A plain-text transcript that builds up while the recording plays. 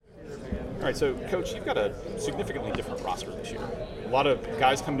All right, so Coach, you've got a significantly different roster this year. A lot of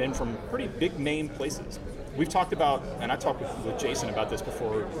guys coming in from pretty big name places. We've talked about, and I talked with Jason about this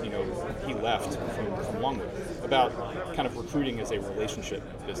before, he left from Longwood, about kind of recruiting as a relationship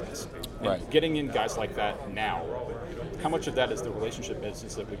business. And right. Getting in guys like that now, how much of that is the relationship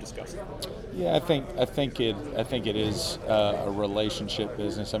business that we discussed? Yeah, I think it is a relationship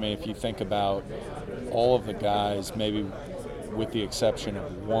business. I mean, if you think about all of the guys, maybe with the exception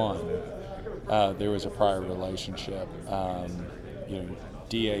of one, there was a prior relationship.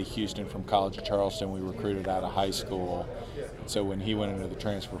 D.A. Houston from College of Charleston, we recruited out of high school. So when he went into the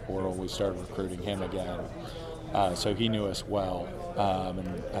transfer portal, we started recruiting him again. So he knew us well,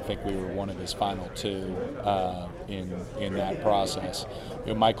 and I think we were one of his final two in that process.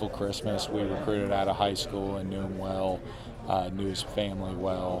 Michael Christmas, we recruited out of high school and knew him well, knew his family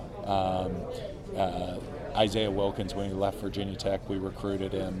well. Isaiah Wilkins, when he left Virginia Tech, we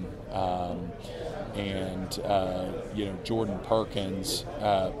recruited him. Jordan Perkins,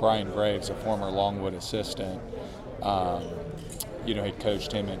 Brian Graves, a former Longwood assistant, had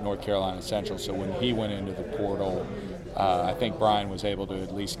coached him at North Carolina Central. So when he went into the portal, I think Brian was able to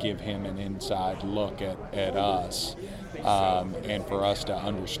at least give him an inside look at us, and for us to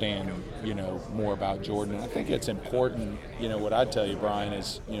understand, more about Jordan. And I think it's important, what I'd tell you, Brian,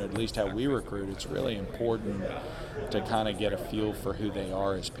 is, at least how we recruit, it's really important to kind of get a feel for who they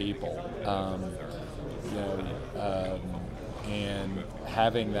are as people. And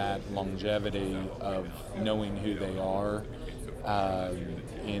having that longevity of knowing who they are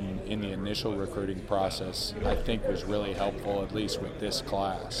in the initial recruiting process, I think was really helpful, at least with this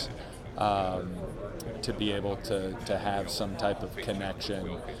class, to be able to have some type of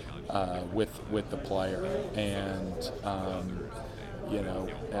connection with the player. And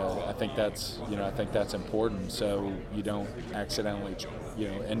I think that's important, so you don't accidentally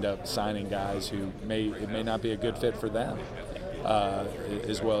end up signing guys who it may not be a good fit for them,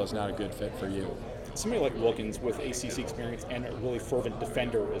 as well as not a good fit for you. Somebody like Wilkins with ACC experience and a really fervent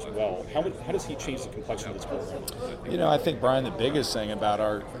defender as well, how does he change the complexion of this program? I think, Brian, the biggest thing about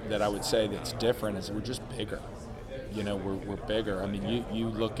that I would say that's different is we're just bigger. We're bigger. I mean, you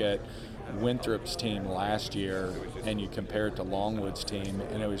look at Winthrop's team last year and you compare it to Longwood's team,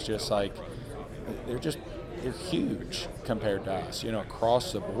 and it was just like they're huge compared to us.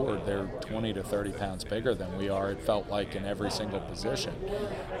 Across the board, they're 20 to 30 pounds bigger than we are. It felt like in every single position.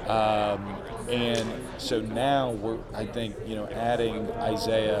 And so now I think, adding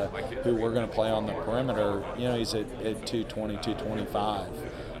Isaiah, who we're going to play on the perimeter, he's at 220, 225.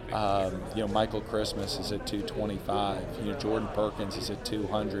 Michael Christmas is at 225. Jordan Perkins is at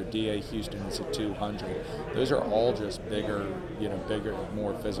 200. D.A. Houston is at 200. Those are all just bigger,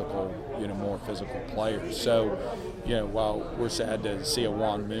 more physical players. So, while we're sad to see a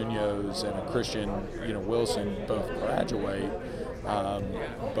Juan Munoz and a Christian, Wilson both graduate,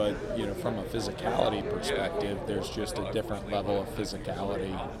 but from a physicality perspective, there's just a different level of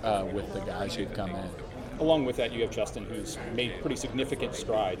physicality with the guys who've come in. Along with that, you have Justin, who's made pretty significant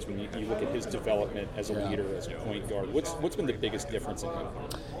strides when you look at his development as a leader, as a point guard. What's been the biggest difference in him?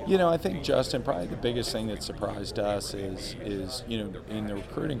 I think Justin, probably the biggest thing that surprised us is in the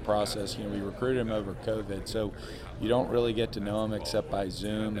recruiting process, we recruited him over COVID, so you don't really get to know him except by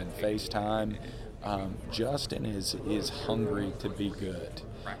Zoom and FaceTime. Justin is hungry to be good,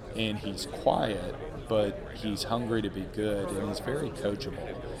 and he's quiet, but he's hungry to be good, and he's very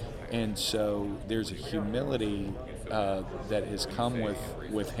coachable. And so there's a humility that has come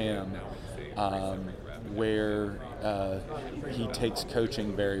with him, where he takes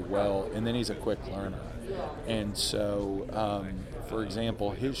coaching very well, and then he's a quick learner. And so, for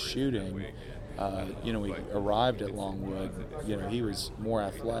example, his shooting, he arrived at Longwood, he was more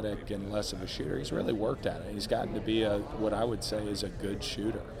athletic and less of a shooter. He's really worked at it. He's gotten to be what I would say is a good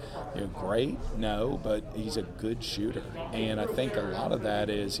shooter. Great? No, but he's a good shooter. And I think a lot of that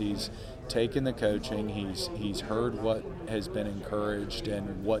is he's taken the coaching, he's heard what has been encouraged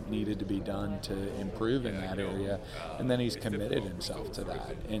and what needed to be done to improve in that area, and then he's committed himself to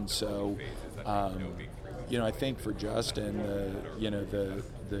that. And so, I think for Justin,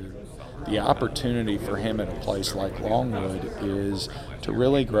 the opportunity for him at a place like Longwood is to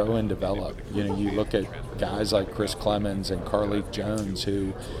really grow and develop. You look at guys like Chris Clemens and Carleek Jones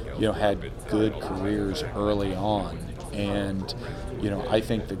who, had good careers early on. And, I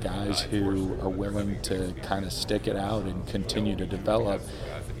think the guys who are willing to kind of stick it out and continue to develop,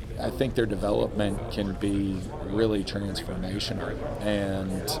 I think their development can be really transformational,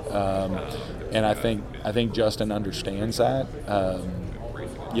 and I think Justin understands that,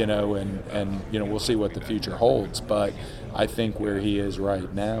 and we'll see what the future holds. But I think where he is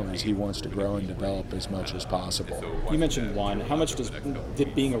right now is he wants to grow and develop as much as possible. You mentioned Juan. How much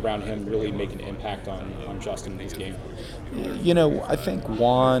did being around him really make an impact on Justin and his game? I think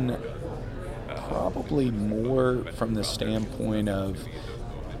Juan probably more from the standpoint of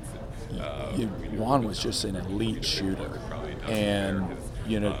Juan was just an elite shooter, and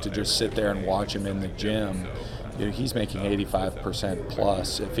to just sit there and watch him in the gym. He's making 85%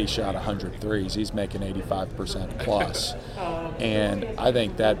 plus. If he shot 100 threes, he's making 85% plus. And I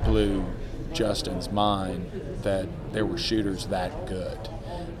think that blew Justin's mind that there were shooters that good.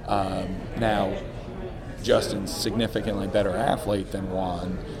 Now, Justin's significantly better athlete than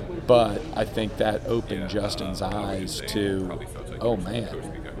Juan, but I think that opened Justin's eyes to, oh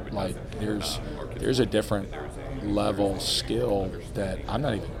man, like there's a different level skill that I'm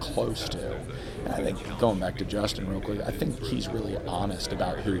not even close to. And I think, going back to Justin real quick, I think he's really honest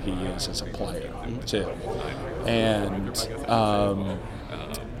about who he is as a player too. And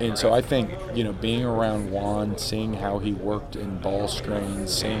so I think, being around Juan, seeing how he worked in ball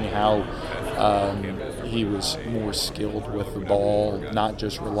screens, seeing how he was more skilled with the ball, not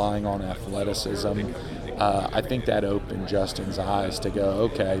just relying on athleticism, I think that opened Justin's eyes to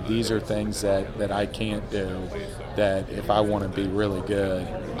go, okay, these are things that I can't do, that if I want to be really good,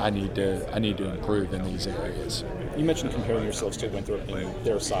 I need to improve in these areas. You mentioned comparing yourselves to Winthrop and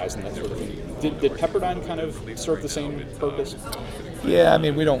their size and that sort of thing. Did Pepperdine kind of serve the same purpose? Yeah, I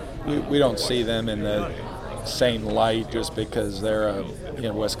mean, we don't see them in the same light just because they're a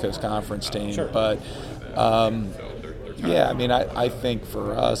West Coast Conference team. Sure. But yeah, I mean, I think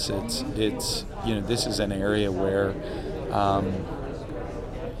for us it's this is an area where I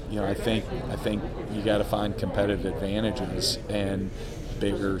think you got to find competitive advantages, and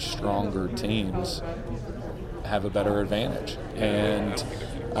bigger, stronger teams have a better advantage. And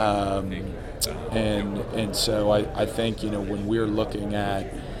so I think when we're looking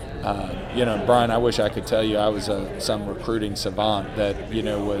at Brian, I wish I could tell you I was some recruiting savant that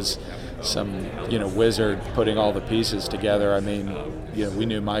was some wizard putting all the pieces together. I mean, we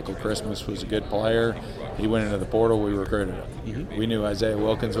knew Michael Christmas was a good player. He went into the portal, we recruited him. Mm-hmm. We knew Isaiah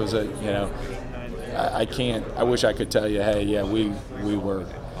Wilkins was I wish I could tell you, hey, yeah, we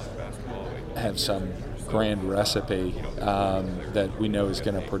have some grand recipe that we know is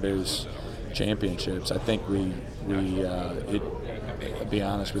going to produce championships. I think I'll be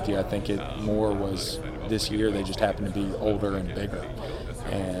honest with you, I think it more was this year they just happened to be older and bigger.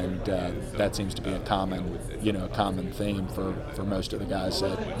 And that seems to be a common theme for most of the guys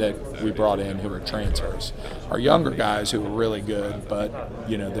that we brought in who are transfers. Our younger guys who are really good, but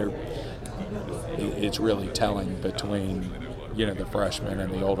it's really telling between the freshmen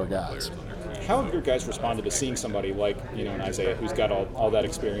and the older guys. How have your guys responded to seeing somebody like an Isaiah who's got all that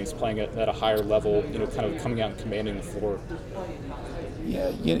experience playing at a higher level, kind of coming out and commanding the floor?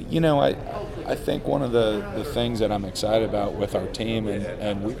 Yeah, I think one of the things that I'm excited about with our team,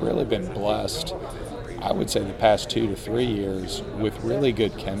 and we've really been blessed, I would say the past 2 to 3 years, with really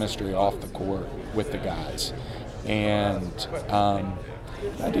good chemistry off the court with the guys. And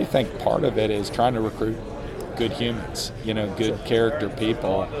I do think part of it is trying to recruit good humans, good character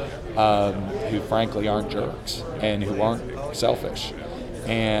people who frankly aren't jerks and who aren't selfish.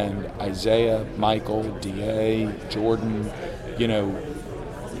 And Isaiah, Michael, D.A., Jordan,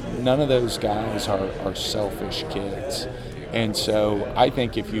 none of those guys are selfish kids. And so I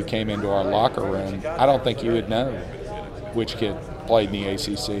think if you came into our locker room, I don't think you would know which kid played in the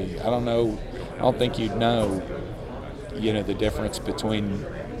ACC. I don't think you'd know, the difference between,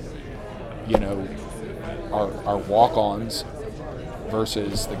 our walk-ons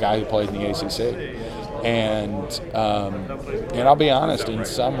versus the guy who played in the ACC. And I'll be honest, in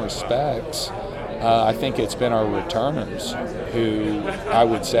some respects, I think it's been our returners who I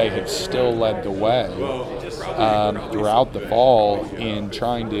would say have still led the way throughout the fall in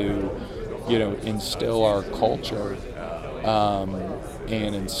trying to, instill our culture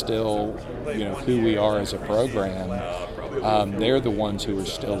and instill, who we are as a program. They're the ones who are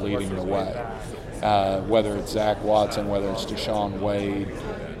still leading the way. Whether it's Zach Watson, whether it's Deshaun Wade,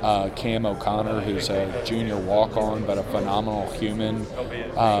 Cam O'Connor, who's a junior walk-on but a phenomenal human.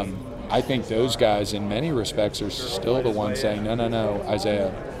 I think those guys, in many respects, are still the ones saying, no,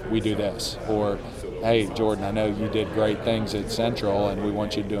 Isaiah, we do this. Or, hey, Jordan, I know you did great things at Central, and we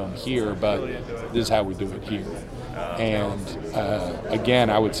want you to do them here, but this is how we do it here. And, again,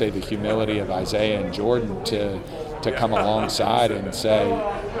 I would say the humility of Isaiah and Jordan to come alongside and say,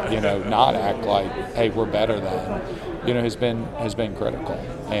 not act like, hey, we're better than, has been critical.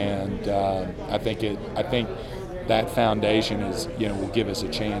 And I think that foundation is, will give us a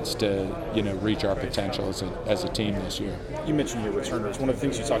chance to, reach our potential as a team this year. You mentioned your returners. One of the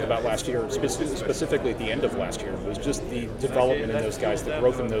things you talked about last year, specifically at the end of last year, was just the development in those guys, the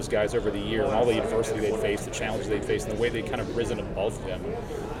growth in those guys over the year, and all the adversity they'd faced, the challenges they'd faced, and the way they'd kind of risen above them.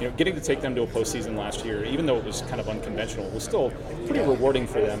 Getting to take them to a postseason last year, even though it was kind of unconventional, was still pretty rewarding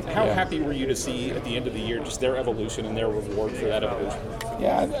for them. How happy were you to see at the end of the year just their evolution and their reward for that evolution?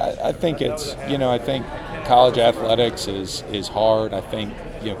 Yeah, I think it's, I think college athletics is hard. I think,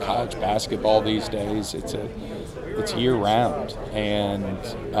 college basketball these days, it's year round. And,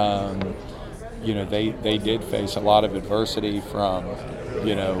 they did face a lot of adversity from,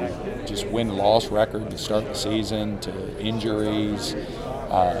 just win-loss record to start the season to injuries,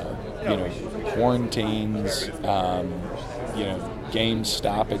 quarantines, game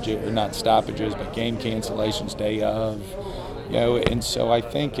stoppages, or not stoppages, but game cancellations day of. And so I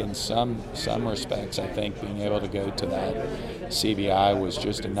think in some respects, I think being able to go to that CBI was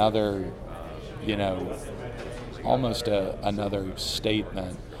just another, almost another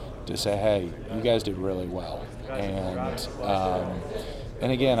statement to say, hey, you guys did really well.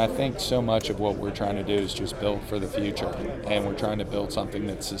 And again, I think so much of what we're trying to do is just build for the future, and we're trying to build something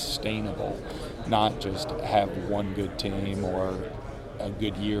that's sustainable, not just have one good team or a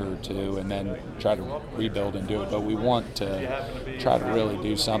good year or two and then try to rebuild and do it. But we want to try to really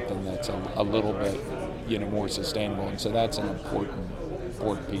do something that's a little bit, more sustainable. And so that's an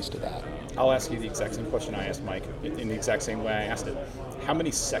important piece to that. I'll ask you the exact same question I asked Mike in the exact same way I asked it. How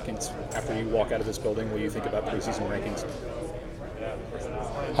many seconds after you walk out of this building will you think about preseason rankings?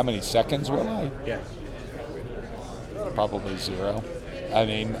 How many seconds will I? Yeah. Probably 0. I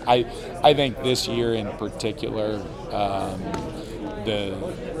mean, I think this year in particular, I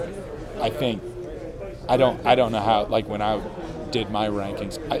don't know how, like when I did my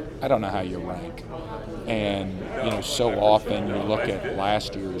rankings, I don't know how you rank. And, so often you look at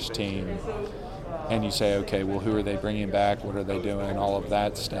last year's team and you say, okay, well, who are they bringing back? What are they doing? All of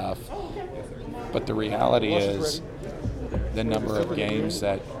that stuff. But the reality is the number of games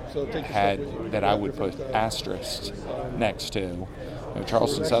that I would put asterisks next to.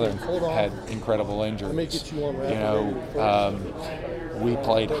 Charleston Southern had incredible injuries. We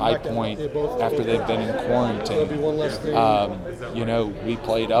played High Point after they've been in quarantine. We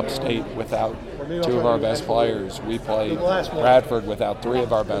played Upstate without 2 of our best players. We played Bradford without 3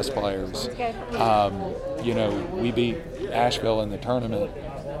 of our best players. We beat Asheville in the tournament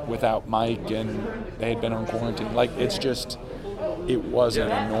without Mike, and they had been on quarantine. Like, it's just, it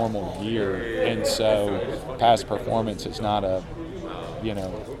wasn't a normal year. And so past performance is not a,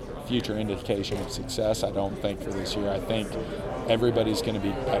 future indication of success, I don't think, for this year. I think everybody's going to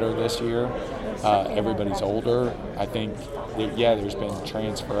be better this year. Everybody's older. I think, there's been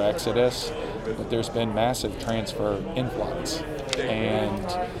transfer exodus, but there's been massive transfer influx.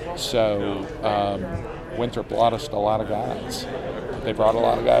 And so Winthrop lost a lot of guys. They brought a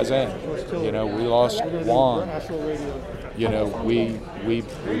lot of guys in. We lost Juan. We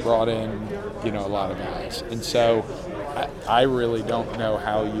brought in, a lot of guys. And so I really don't know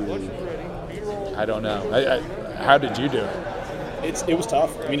how I don't know. How did you do it? It was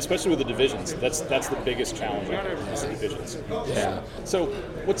tough. I mean, especially with the divisions. That's the biggest challenge is the divisions. Yeah. So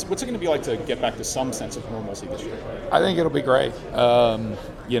what's it going to be like to get back to some sense of normalcy this year? I think it'll be great.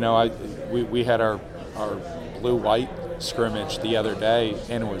 We had our blue-white scrimmage the other day,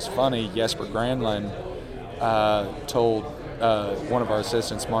 and it was funny. Jesper Granlund told one of our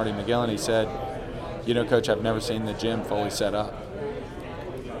assistants, Marty McGillen, he said, Coach, I've never seen the gym fully set up.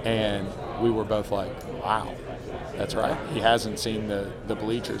 And we were both like, wow, that's right. He hasn't seen the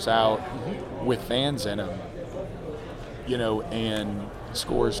bleachers out with fans in them, and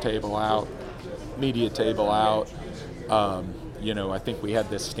scores table out, media table out. I think we had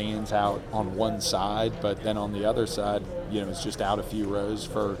the stands out on one side, but then on the other side, it's just out a few rows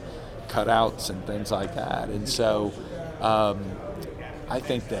for cutouts and things like that. And so I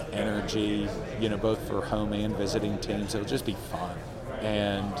think the energy, both for home and visiting teams, it'll just be fun.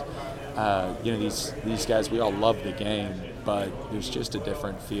 And, these guys, we all love the game, but there's just a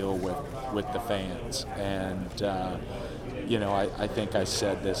different feel with the fans. And, I think I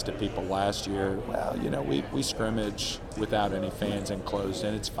said this to people last year. Well, we scrimmage without any fans enclosed,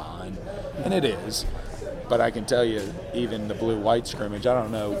 and it's fine. And it is. But I can tell you, even the blue-white scrimmage, I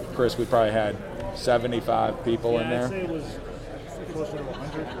don't know, Chris, we probably had 75 people in there. I'd say it was closer to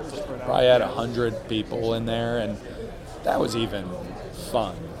 100. Probably had 100 people in there, and that was even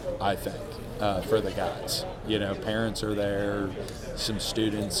fun, I think, for the guys. Parents are there, some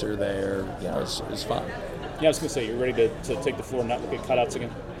students are there. It's fun. Yeah, I was going to say, you're ready to take the floor and not look at cutouts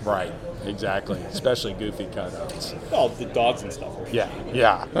again? Right, exactly. Especially goofy cutouts. Well, the dogs and stuff. Yeah,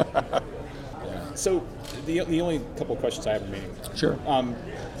 yeah. So the only couple of questions I have remaining. Sure.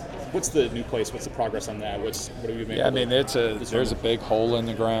 What's the new place? What's the progress on that? What have you been? Yeah, I mean, there's a big hole in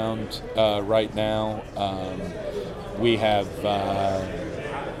the ground right now. We have,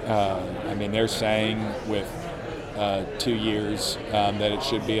 I mean, they're saying with 2 years that it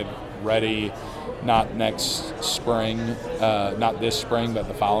should be ready, not next spring, not this spring, but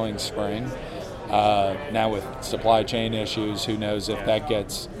the following spring. Now with supply chain issues, who knows if that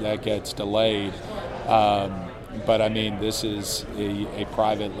gets delayed. But I mean, this is a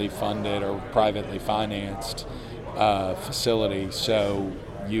privately funded or privately financed facility, so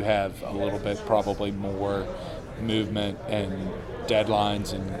you have a little bit probably more movement and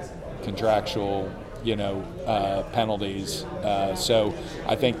deadlines and contractual, penalties. So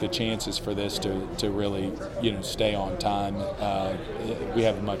I think the chances for this to really, stay on time, we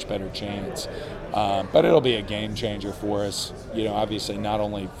have a much better chance. But it'll be a game changer for us, obviously not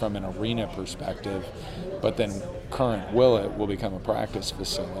only from an arena perspective, but then current Willett will become a practice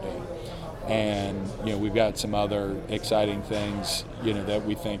facility. And, we've got some other exciting things, that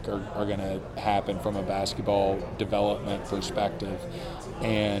we think are going to happen from a basketball development perspective.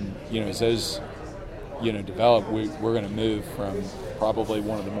 And, as those, develop, we're going to move from probably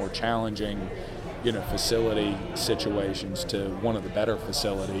one of the more challenging, facility situations to one of the better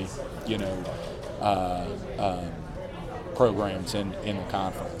facility, programs in the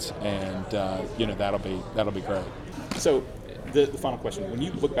conference, and that'll be great. So the final question: when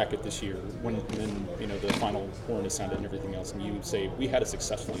you look back at this year, when the final horn is sounded and everything else, and you say we had a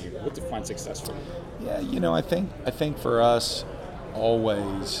successful year, what defines success for you? Yeah, I think for us,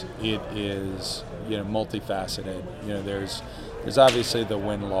 always it is multifaceted. There's obviously the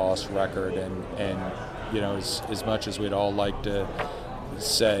win-loss record, and as much as we'd all like to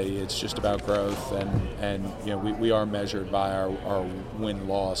say it's just about growth, and we are measured by our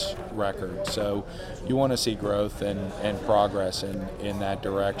win-loss record. So you want to see growth and progress in that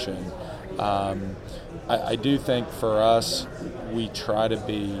direction. I do think for us, we try to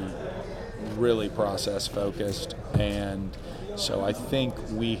be really process focused, and so I think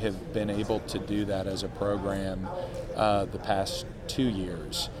we have been able to do that as a program the past 2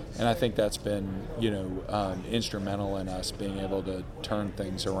 years. And I think that's been, instrumental in us being able to turn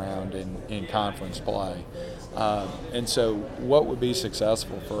things around in conference play. And so what would be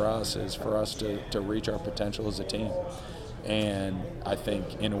successful for us is for us to reach our potential as a team. And I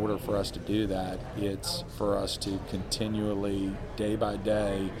think in order for us to do that, it's for us to continually, day by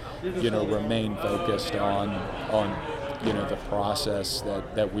day, remain focused on the process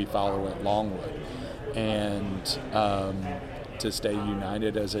that we follow at Longwood. And to stay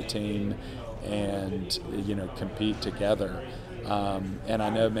united as a team and compete together. And I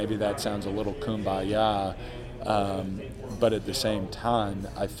know maybe that sounds a little kumbaya, but at the same time,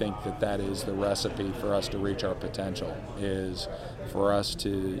 I think that is the recipe for us to reach our potential, is for us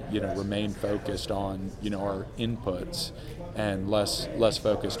to remain focused on our inputs and less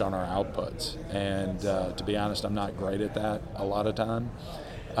focused on our outputs. And to be honest, I'm not great at that a lot of time.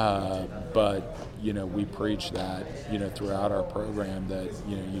 But we preach that throughout our program, that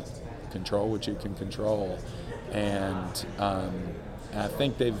you control what you can control, and I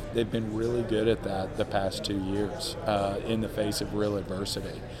think they've been really good at that the past 2 years in the face of real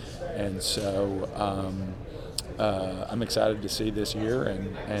adversity, and so I'm excited to see this year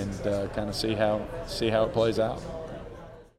and kind of see how it plays out.